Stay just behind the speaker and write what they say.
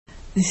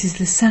This is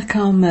the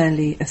Sakar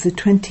Murli of the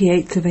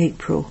 28th of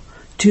April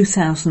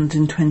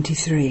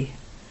 2023.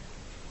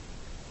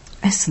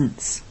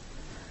 Essence.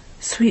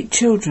 Sweet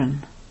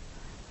children,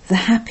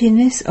 the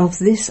happiness of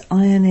this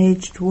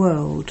iron-aged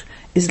world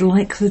is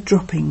like the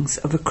droppings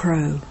of a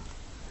crow.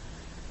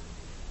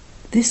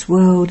 This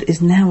world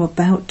is now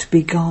about to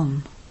be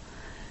gone,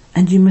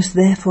 and you must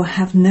therefore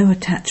have no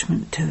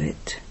attachment to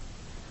it.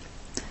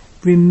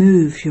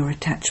 Remove your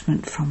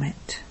attachment from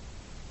it.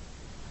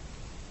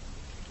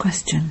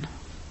 Question.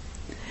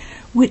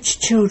 Which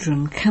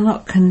children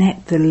cannot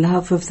connect the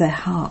love of their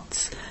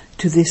hearts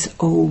to this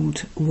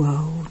old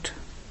world?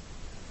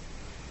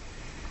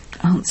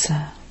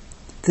 Answer.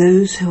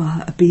 Those who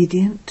are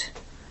obedient,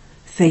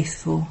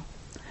 faithful,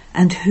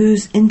 and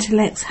whose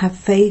intellects have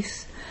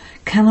faith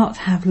cannot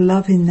have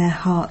love in their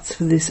hearts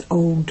for this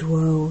old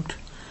world,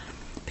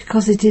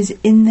 because it is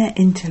in their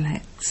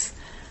intellects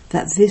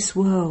that this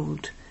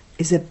world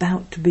is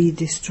about to be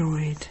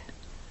destroyed.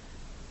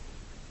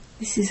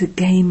 This is a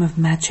game of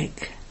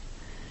magic.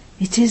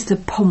 It is the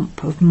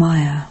pomp of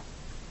Maya.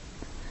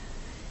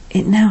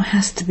 It now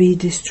has to be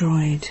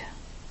destroyed.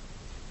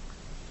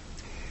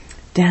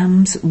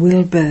 Dams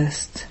will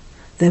burst.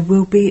 There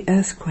will be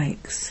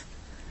earthquakes.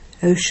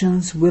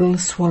 Oceans will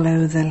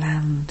swallow the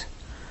land.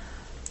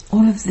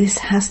 All of this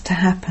has to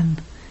happen.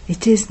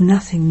 It is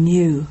nothing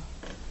new.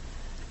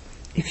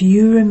 If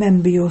you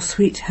remember your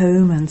sweet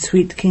home and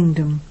sweet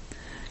kingdom,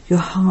 your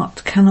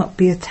heart cannot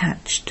be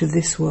attached to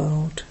this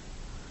world.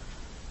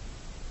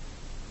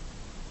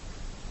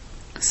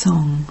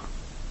 Song.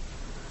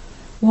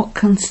 What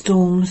can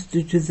storms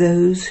do to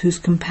those whose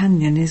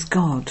companion is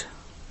God?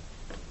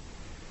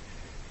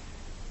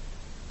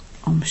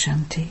 Om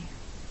Shanti.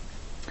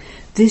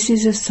 This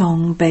is a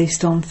song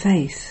based on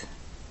faith.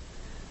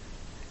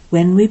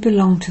 When we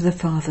belong to the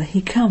Father,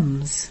 He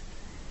comes.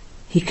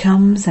 He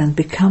comes and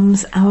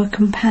becomes our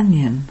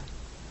companion.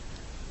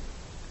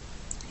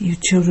 You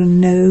children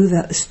know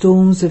that the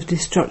storms of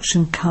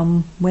destruction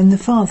come when the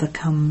Father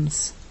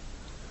comes.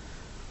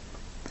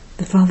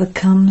 The Father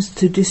comes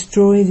to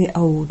destroy the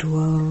old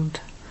world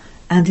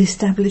and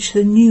establish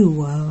the new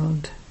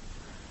world.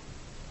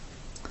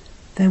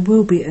 There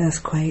will be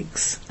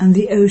earthquakes, and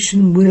the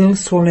ocean will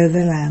swallow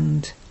the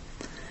land,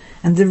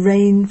 and the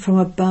rain from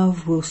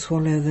above will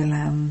swallow the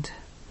land.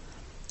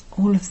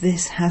 All of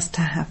this has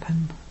to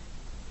happen.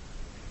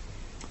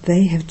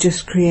 They have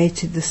just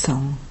created the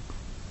song.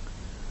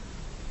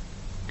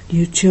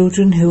 You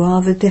children who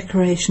are the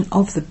decoration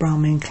of the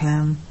Brahmin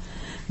clan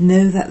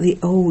know that the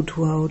old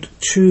world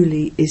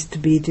truly is to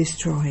be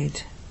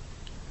destroyed.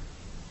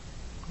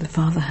 The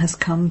Father has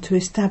come to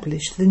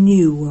establish the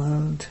new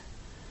world.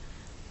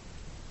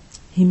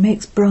 He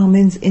makes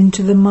Brahmins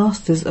into the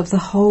masters of the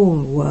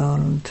whole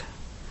world.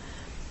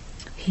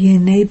 He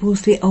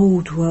enables the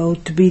old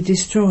world to be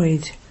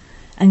destroyed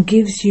and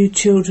gives you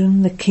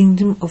children the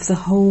kingdom of the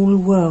whole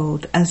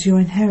world as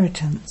your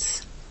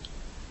inheritance.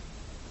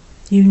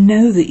 You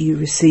know that you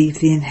receive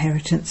the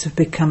inheritance of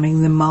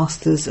becoming the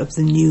masters of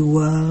the new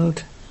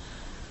world.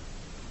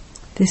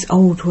 This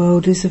old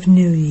world is of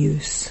no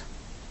use.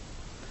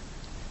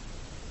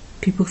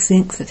 People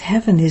think that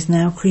heaven is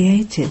now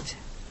created,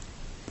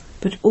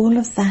 but all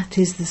of that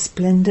is the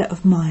splendour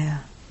of Maya.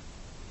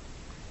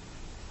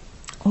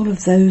 All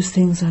of those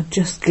things are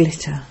just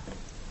glitter,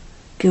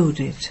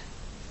 gilded.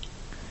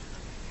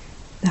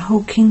 The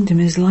whole kingdom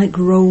is like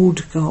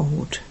rolled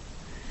gold.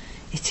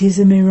 It is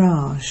a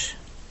mirage.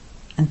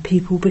 And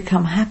people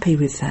become happy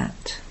with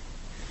that.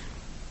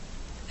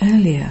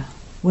 Earlier,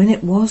 when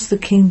it was the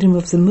kingdom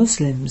of the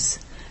Muslims,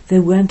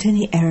 there weren't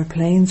any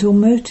aeroplanes or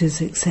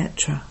motors,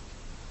 etc.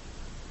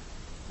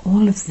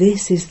 All of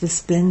this is the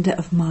splendour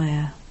of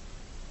Maya.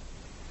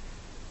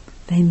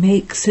 They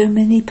make so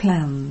many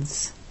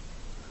plans.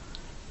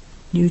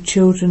 You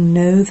children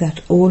know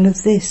that all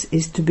of this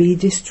is to be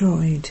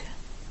destroyed.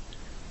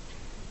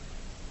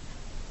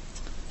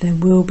 There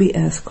will be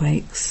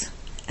earthquakes,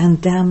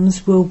 and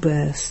dams will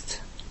burst,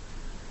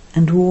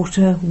 and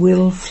water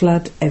will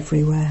flood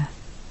everywhere.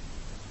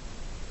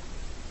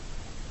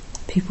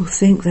 People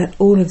think that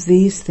all of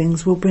these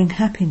things will bring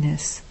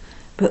happiness,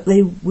 but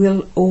they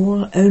will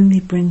all only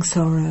bring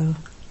sorrow.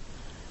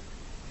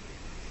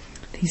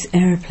 These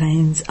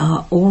aeroplanes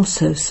are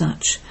also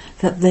such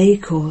that they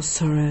cause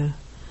sorrow.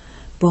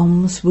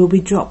 Bombs will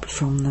be dropped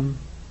from them.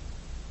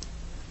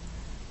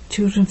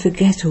 Children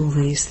forget all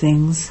these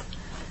things,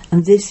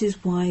 and this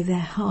is why their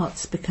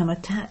hearts become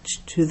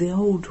attached to the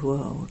old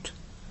world.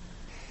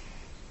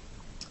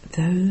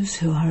 Those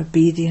who are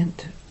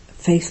obedient,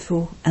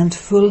 faithful, and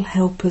full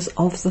helpers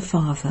of the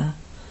Father,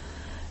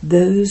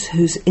 those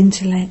whose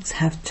intellects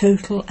have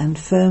total and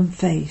firm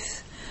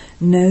faith,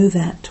 know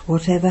that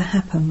whatever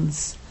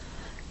happens,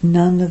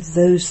 none of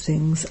those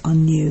things are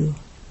new.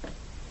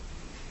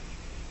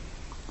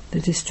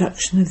 The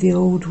destruction of the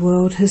old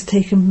world has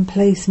taken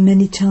place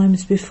many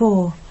times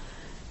before,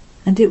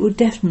 and it will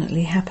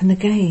definitely happen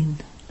again.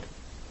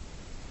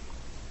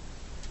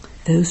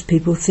 Those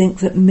people think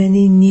that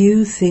many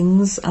new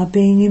things are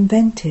being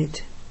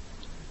invented.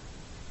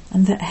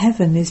 and that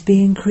heaven is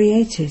being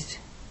created.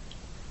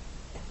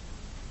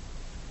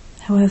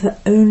 However,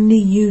 only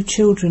you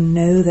children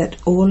know that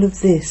all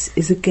of this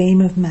is a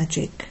game of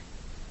magic.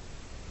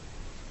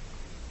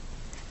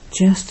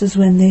 Just as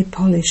when they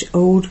polish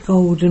old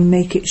gold and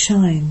make it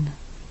shine,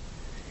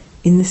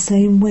 in the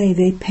same way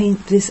they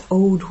paint this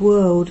old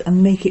world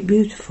and make it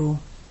beautiful.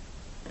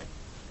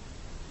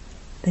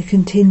 They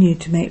continue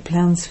to make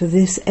plans for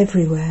this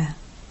everywhere.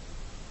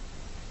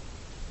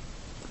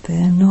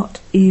 They are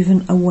not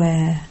even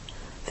aware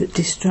that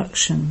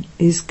destruction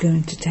is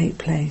going to take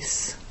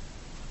place.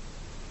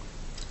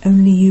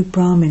 Only you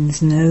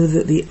Brahmins know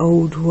that the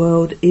old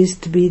world is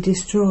to be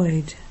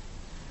destroyed.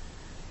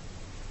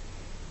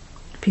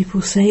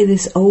 People say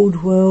this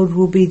old world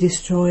will be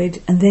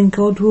destroyed and then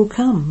God will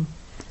come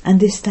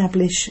and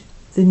establish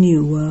the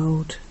new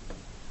world.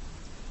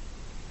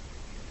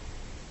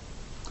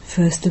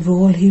 First of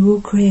all, he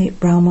will create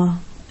Brahma,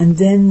 and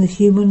then the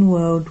human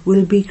world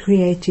will be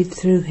created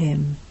through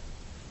him.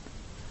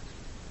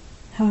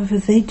 However,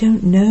 they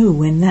don't know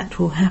when that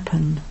will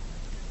happen.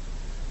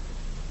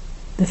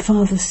 The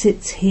Father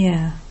sits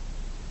here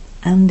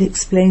and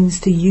explains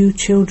to you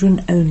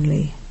children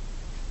only.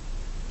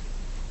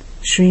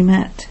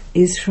 Srimat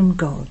is from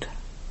God.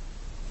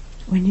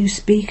 When you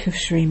speak of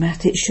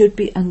Srimat, it should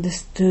be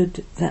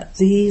understood that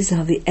these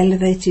are the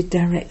elevated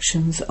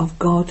directions of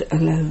God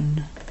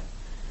alone.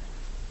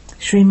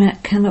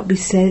 Srimat cannot be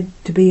said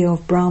to be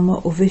of Brahma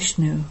or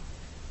Vishnu.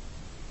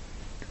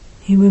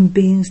 Human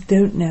beings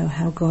don't know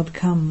how God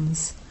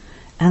comes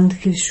and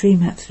gives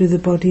Srimat through the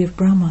body of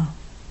Brahma.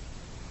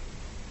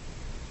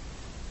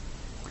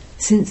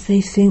 Since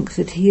they think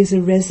that he is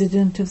a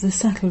resident of the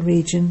subtle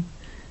region,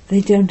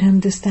 they don't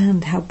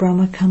understand how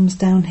Brahma comes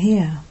down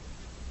here.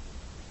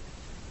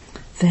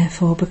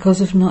 Therefore,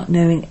 because of not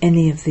knowing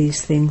any of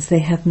these things, they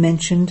have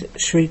mentioned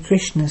Sri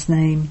Krishna's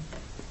name.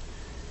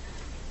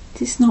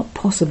 It is not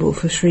possible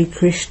for Sri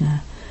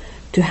Krishna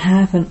to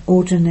have an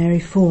ordinary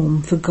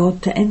form for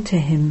God to enter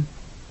him.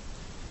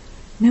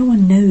 No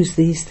one knows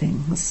these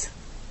things.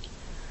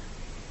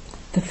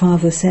 The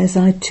Father says,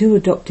 I too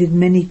adopted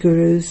many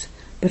gurus,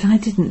 but I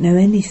didn't know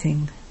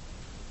anything.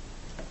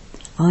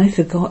 I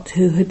forgot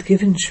who had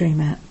given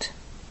Srimat.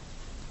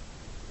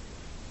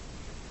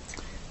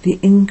 The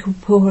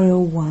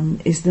incorporeal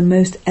one is the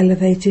most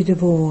elevated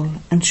of all,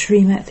 and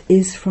Srimat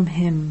is from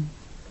him.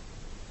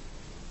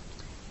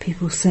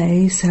 People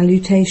say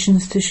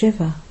salutations to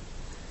Shiva.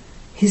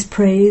 His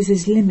praise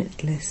is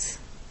limitless.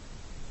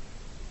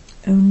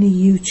 Only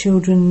you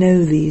children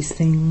know these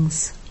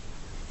things.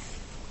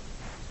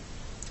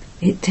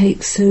 It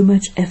takes so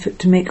much effort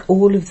to make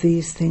all of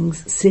these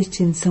things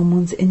sit in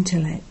someone's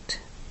intellect.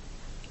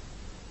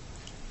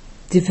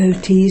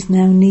 Devotees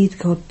now need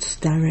God's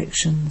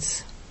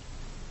directions.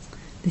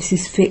 This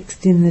is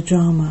fixed in the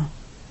drama.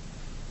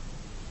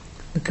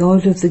 The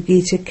God of the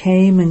Gita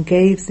came and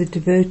gave the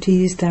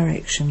devotees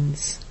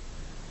directions.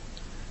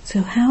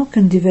 So how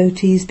can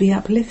devotees be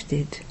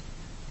uplifted?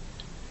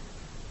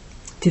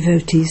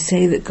 Devotees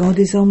say that God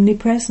is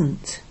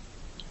omnipresent.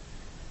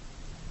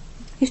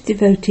 If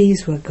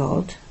devotees were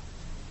God,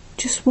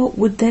 just what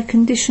would their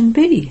condition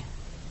be?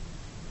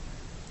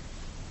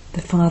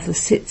 The Father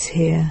sits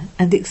here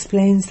and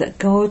explains that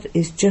God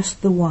is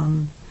just the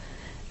one,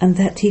 and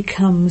that he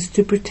comes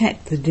to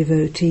protect the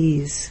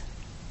devotees.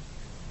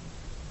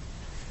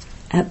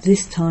 At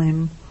this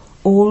time,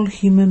 all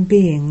human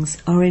beings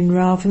are in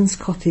Ravan's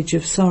cottage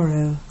of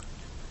sorrow.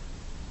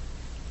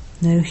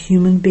 No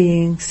human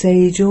being,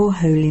 sage or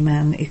holy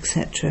man,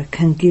 etc.,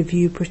 can give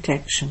you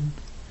protection.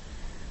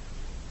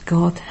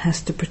 God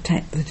has to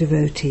protect the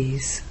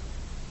devotees.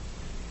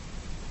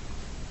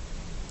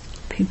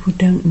 People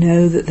don't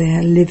know that they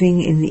are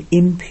living in the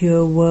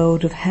impure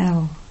world of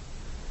hell.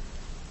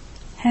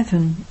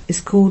 Heaven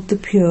is called the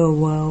pure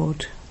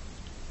world.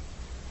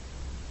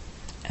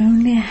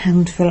 Only a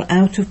handful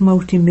out of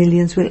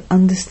multi-millions will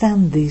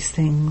understand these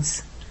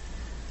things.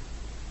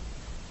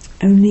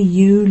 Only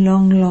you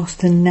long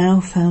lost and now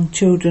found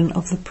children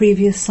of the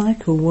previous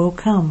cycle will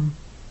come.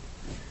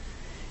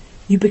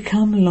 You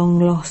become long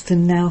lost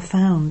and now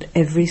found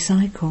every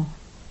cycle.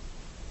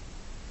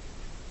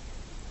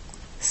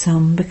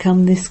 Some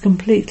become this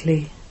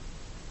completely,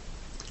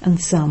 and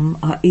some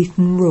are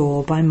eaten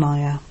raw by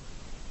Maya.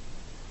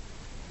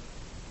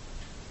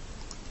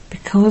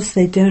 Because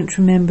they don't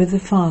remember the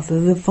Father,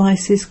 the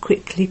vices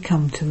quickly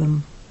come to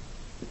them.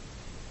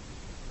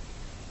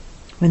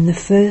 When the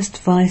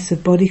first vice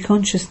of body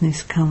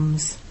consciousness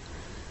comes,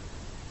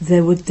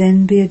 there would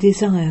then be a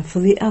desire for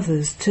the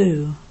others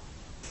too.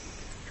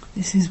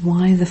 This is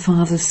why the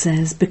Father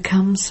says,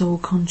 become soul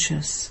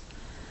conscious,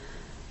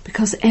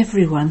 because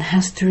everyone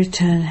has to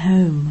return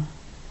home.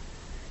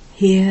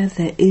 Here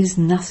there is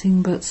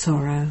nothing but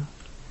sorrow.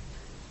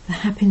 The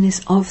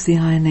happiness of the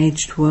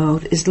Iron-Aged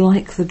world is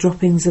like the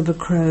droppings of a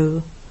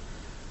crow.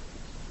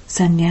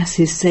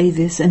 Sannyasis say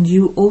this, and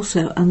you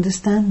also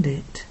understand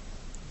it.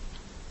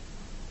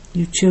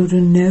 You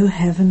children know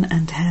heaven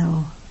and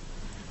hell.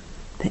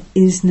 There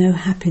is no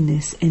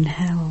happiness in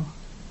hell.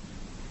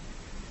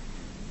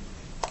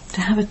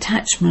 To have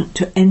attachment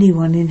to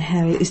anyone in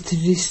hell is to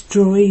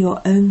destroy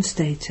your own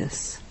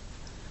status.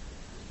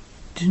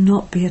 Do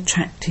not be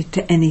attracted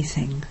to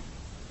anything.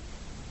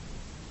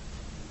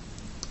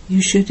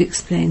 You should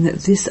explain that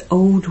this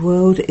old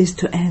world is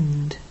to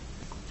end.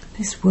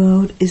 This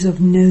world is of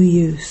no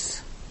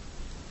use.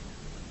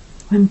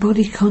 When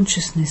body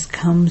consciousness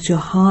comes, your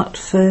heart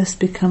first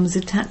becomes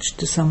attached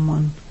to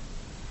someone.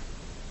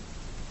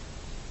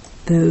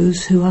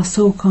 Those who are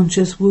soul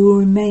conscious will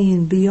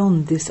remain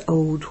beyond this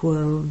old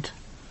world.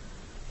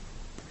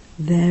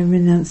 Their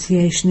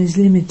renunciation is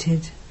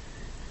limited,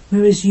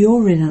 whereas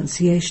your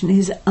renunciation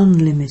is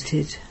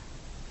unlimited.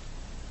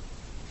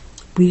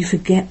 We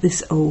forget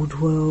this old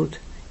world.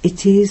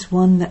 It is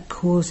one that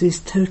causes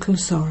total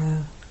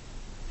sorrow.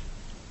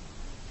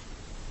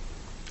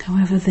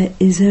 However, there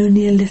is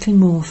only a little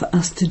more for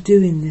us to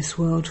do in this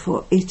world,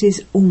 for it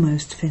is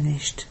almost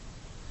finished.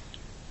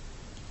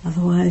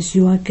 Otherwise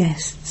you are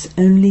guests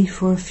only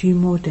for a few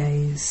more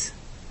days.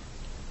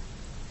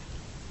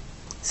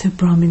 So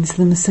Brahmins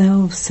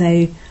themselves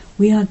say,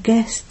 we are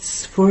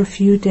guests for a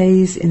few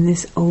days in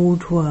this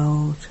old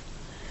world.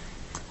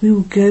 We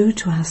will go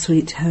to our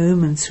sweet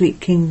home and sweet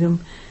kingdom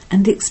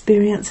and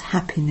experience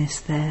happiness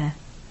there.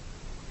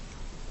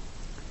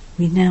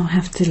 We now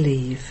have to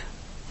leave.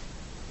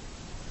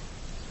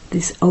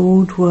 This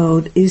old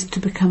world is to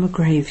become a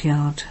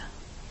graveyard.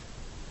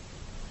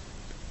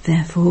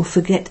 Therefore,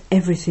 forget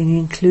everything,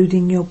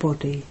 including your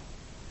body.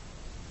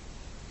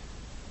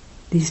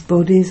 These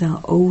bodies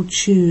are old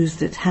shoes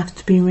that have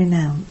to be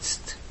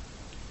renounced.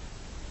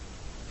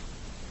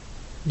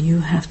 You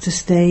have to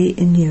stay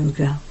in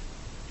yoga.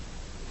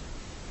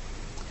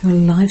 Your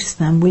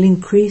lifespan will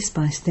increase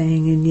by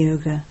staying in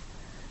yoga,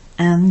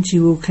 and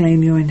you will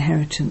claim your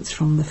inheritance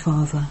from the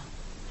Father.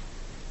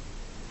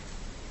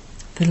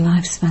 The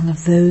lifespan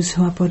of those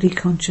who are body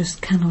conscious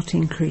cannot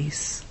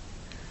increase.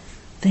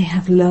 They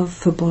have love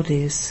for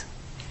bodies.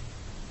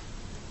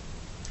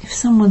 If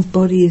someone's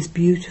body is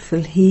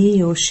beautiful,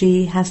 he or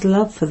she has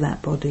love for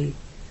that body.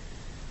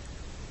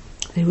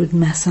 They would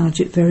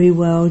massage it very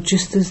well,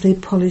 just as they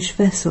polish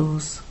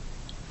vessels.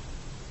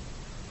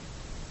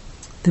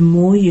 The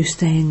more you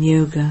stay in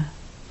yoga,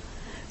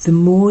 the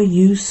more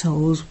you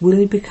souls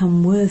will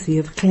become worthy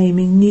of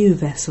claiming new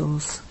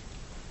vessels.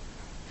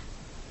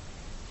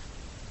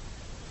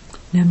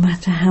 No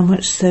matter how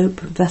much soap,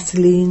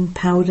 Vaseline,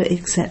 powder,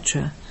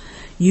 etc.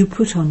 you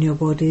put on your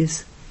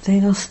bodies, they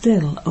are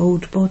still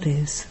old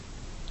bodies.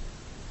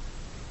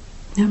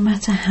 No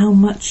matter how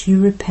much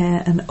you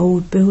repair an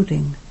old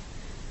building,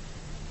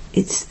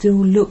 it still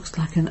looks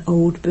like an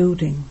old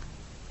building,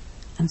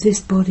 and this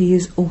body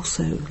is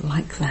also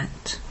like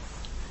that.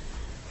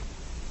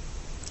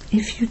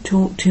 If you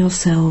talk to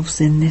yourselves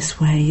in this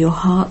way, your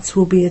hearts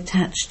will be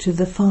attached to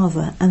the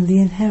Father and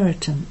the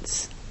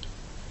inheritance.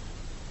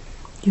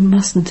 You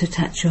mustn't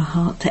attach your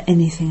heart to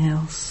anything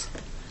else.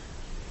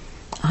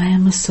 I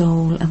am a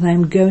soul and I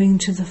am going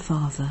to the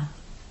Father.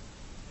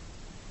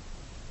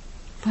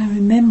 By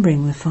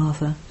remembering the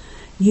Father,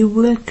 you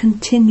will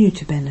continue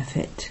to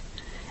benefit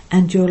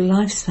and your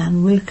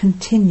lifespan will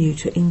continue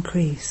to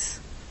increase.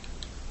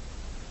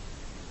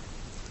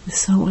 The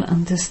soul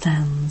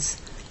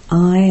understands,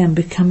 I am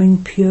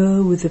becoming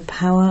pure with the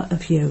power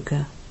of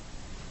yoga.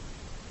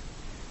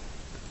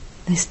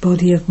 This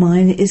body of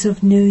mine is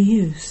of no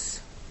use.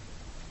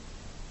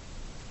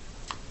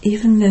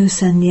 Even though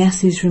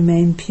sannyasis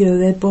remain pure,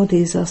 their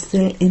bodies are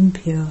still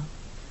impure.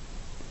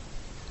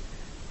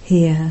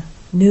 Here,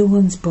 no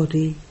one's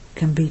body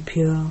can be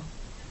pure.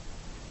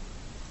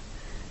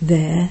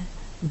 There,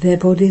 their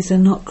bodies are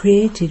not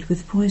created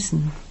with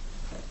poison.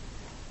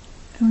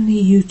 Only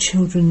you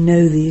children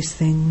know these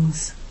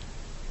things.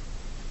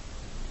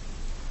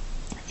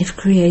 If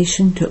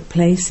creation took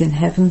place in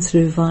heaven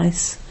through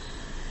vice,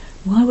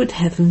 why would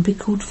heaven be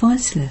called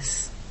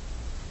viceless?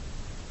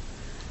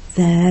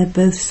 There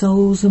both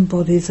souls and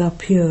bodies are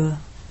pure.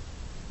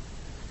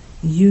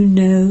 You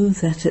know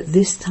that at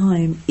this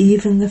time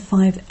even the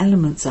 5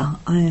 elements are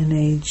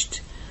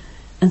iron-aged,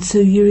 and so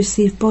you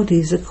receive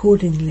bodies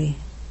accordingly.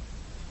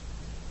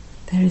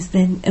 There is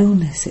then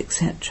illness,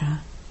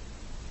 etc.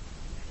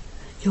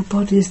 Your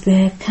bodies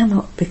there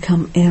cannot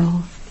become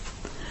ill.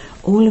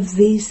 All of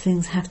these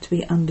things have to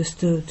be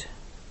understood.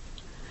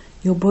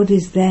 Your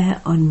bodies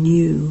there are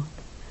new.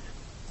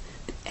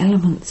 The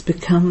elements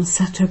become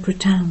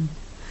Sattva-Pratam.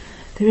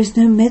 There is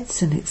no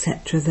medicine,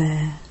 etc.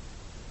 there.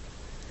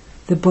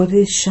 The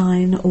bodies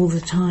shine all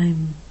the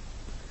time.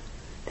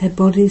 Their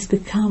bodies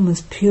become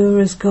as pure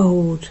as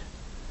gold.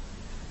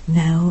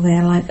 Now they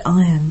are like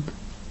iron.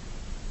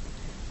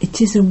 It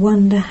is a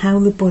wonder how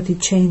the body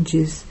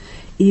changes,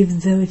 even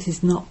though it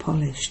is not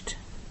polished.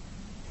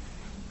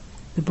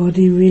 The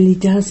body really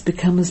does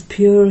become as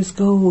pure as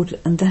gold,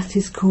 and that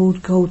is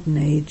called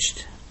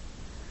golden-aged.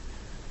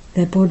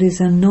 Their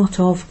bodies are not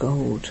of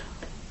gold.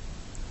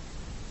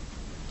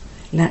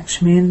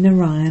 Lakshmi and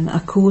Narayan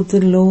are called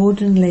the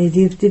Lord and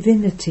Lady of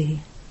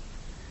Divinity.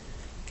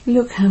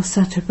 Look how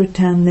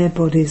Sattva-Pratam their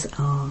bodies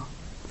are.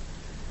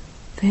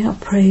 They are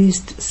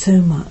praised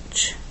so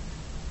much.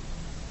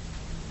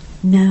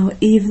 Now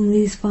even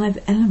these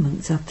 5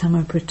 elements are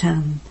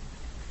Tamapratan.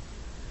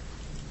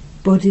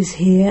 Bodies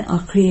here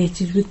are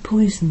created with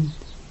poison.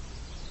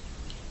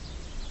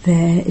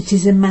 There it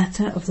is a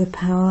matter of the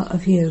power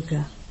of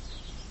yoga.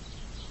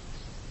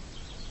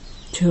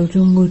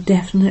 Children will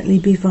definitely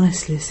be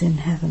viceless in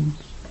heaven.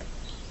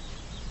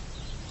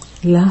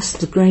 Lust,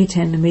 the great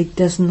enemy,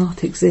 does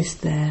not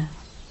exist there.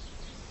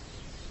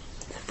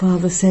 The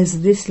Father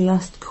says this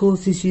lust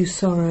causes you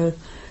sorrow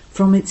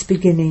from its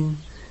beginning,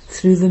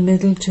 through the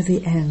middle to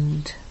the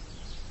end.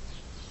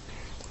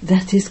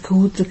 That is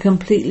called the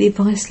completely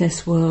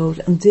viceless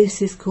world, and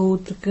this is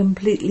called the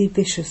completely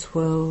vicious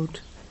world.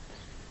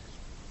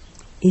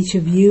 Each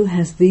of you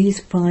has these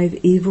 5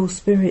 evil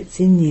spirits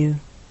in you.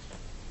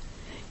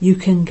 You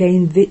can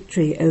gain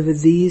victory over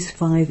these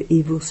 5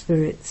 evil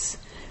spirits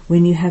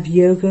when you have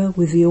yoga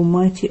with the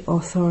Almighty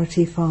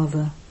Authority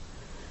Father.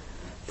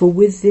 For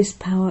with this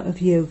power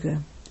of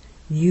yoga,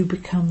 you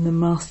become the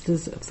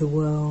masters of the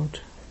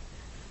world.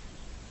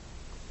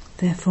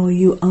 Therefore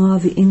you are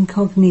the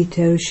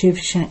incognito Shiv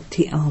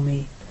Shakti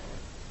army.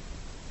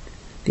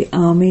 The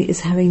army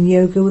is having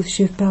yoga with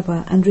Shiv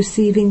Baba and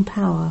receiving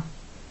power.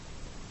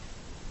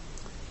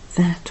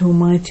 That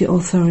Almighty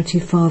Authority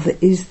Father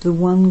is the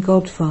one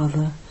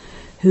Godfather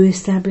who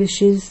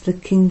establishes the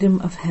kingdom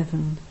of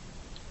heaven.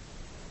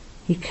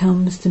 He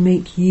comes to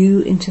make you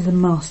into the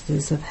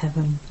masters of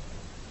heaven.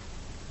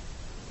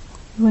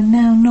 You are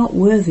now not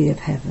worthy of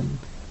heaven.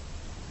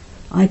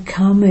 I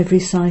come every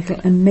cycle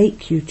and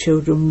make you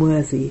children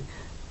worthy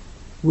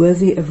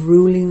of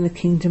ruling the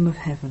kingdom of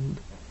heaven.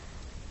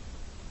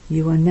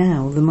 You are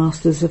now the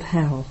masters of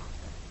hell.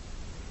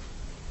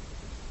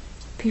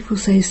 People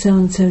say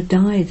so-and-so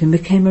died and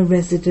became a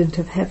resident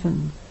of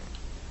heaven.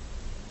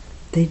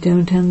 They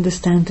don't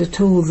understand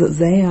at all that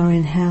they are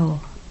in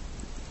hell.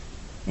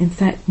 In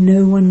fact,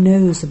 no one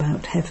knows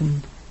about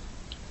heaven.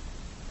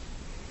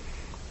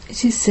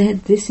 It is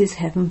said this is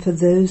heaven for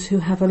those who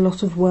have a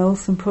lot of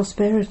wealth and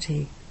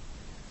prosperity.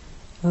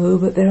 Oh,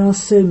 but there are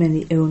so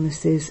many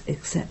illnesses,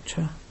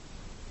 etc.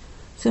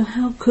 So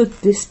how could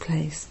this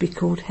place be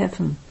called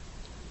heaven?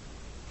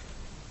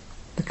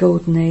 The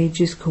Golden Age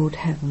is called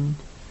heaven.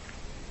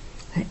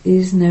 There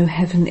is no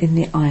heaven in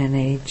the Iron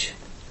Age.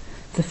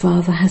 The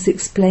Father has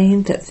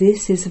explained that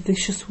this is a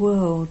vicious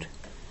world.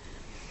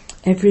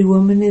 Every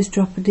woman is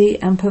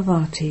Draupadi and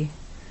Parvati.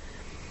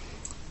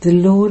 The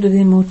Lord of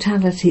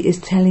Immortality is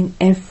telling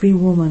every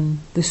woman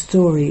the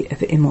story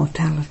of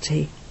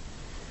immortality.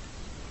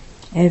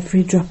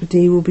 Every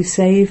Draupadi will be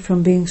saved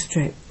from being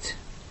stripped.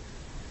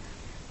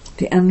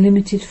 The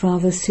Unlimited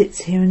Father sits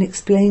here and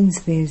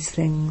explains these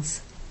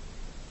things.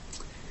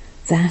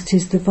 That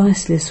is the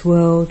viceless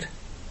world,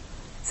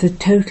 the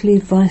totally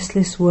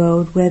viceless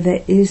world where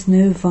there is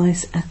no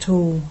vice at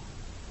all.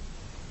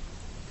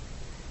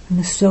 When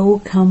the soul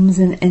comes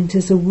and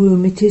enters a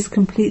womb, it is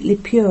completely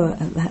pure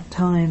at that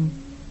time.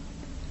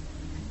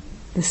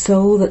 The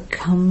soul that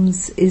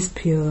comes is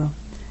pure,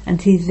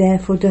 and he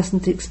therefore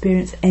doesn't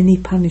experience any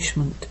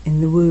punishment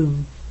in the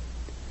womb.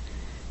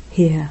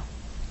 Here,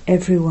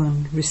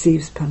 everyone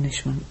receives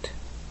punishment.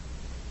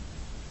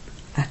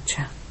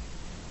 Acha.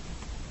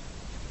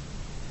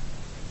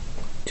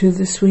 To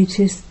the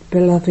sweetest,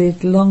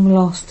 beloved, long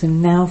lost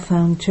and now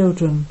found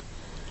children,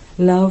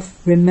 love,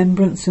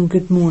 remembrance and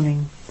good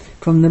morning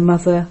from the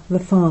Mother, the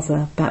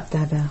Father,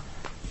 Bapdada.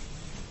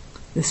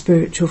 The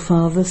spiritual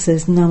father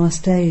says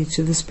Namaste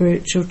to the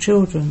spiritual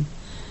children,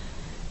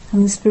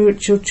 and the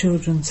spiritual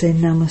children say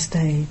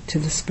Namaste to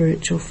the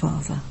spiritual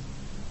father.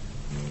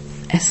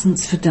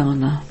 Essence for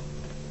Dana.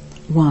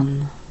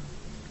 1.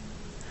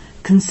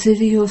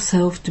 Consider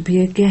yourself to be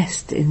a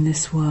guest in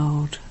this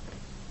world.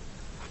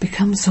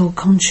 Become soul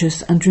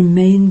conscious and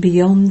remain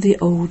beyond the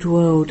old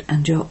world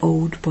and your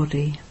old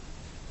body.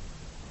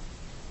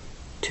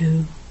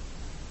 2.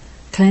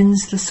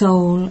 Cleanse the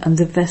soul and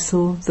the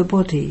vessel, the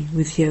body,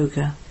 with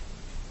yoga.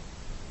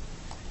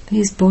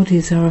 These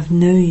bodies are of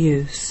no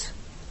use.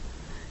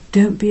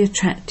 Don't be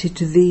attracted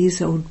to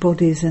these old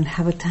bodies and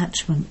have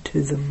attachment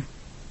to them.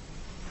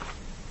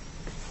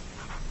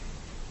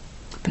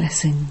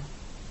 Blessing.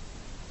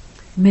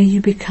 May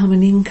you become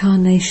an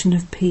incarnation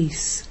of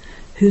peace,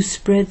 who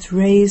spreads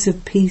rays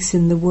of peace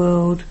in the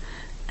world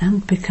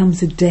and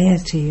becomes a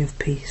deity of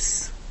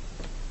peace.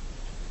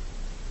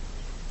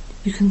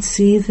 You can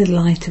see the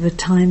light of a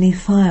tiny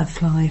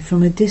firefly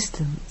from a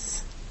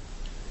distance.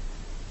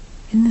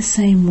 In the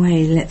same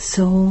way, let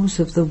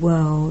souls of the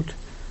world,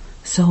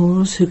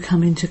 souls who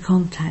come into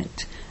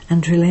contact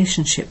and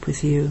relationship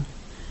with you,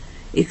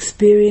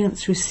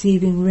 experience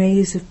receiving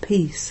rays of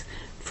peace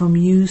from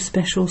you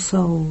special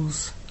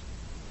souls.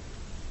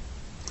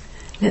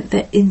 Let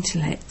their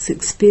intellects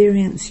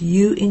experience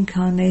you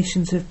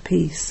incarnations of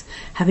peace,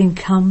 having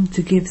come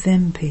to give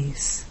them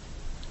peace.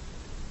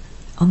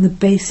 On the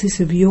basis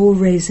of your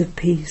rays of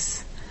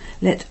peace,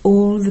 let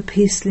all the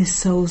peaceless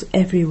souls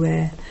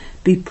everywhere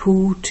be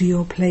pulled to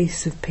your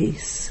place of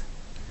peace.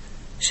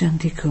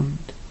 Shanti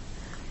Kund.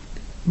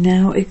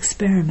 Now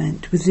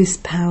experiment with this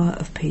power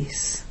of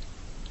peace.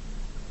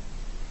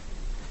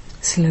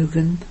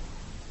 Slogan.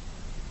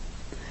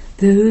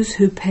 Those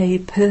who pay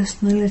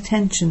personal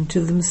attention to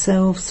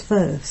themselves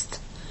first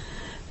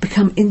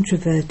become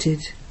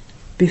introverted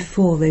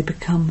before they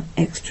become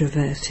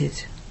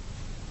extroverted.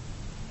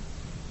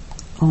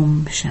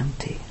 Om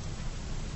Shanti.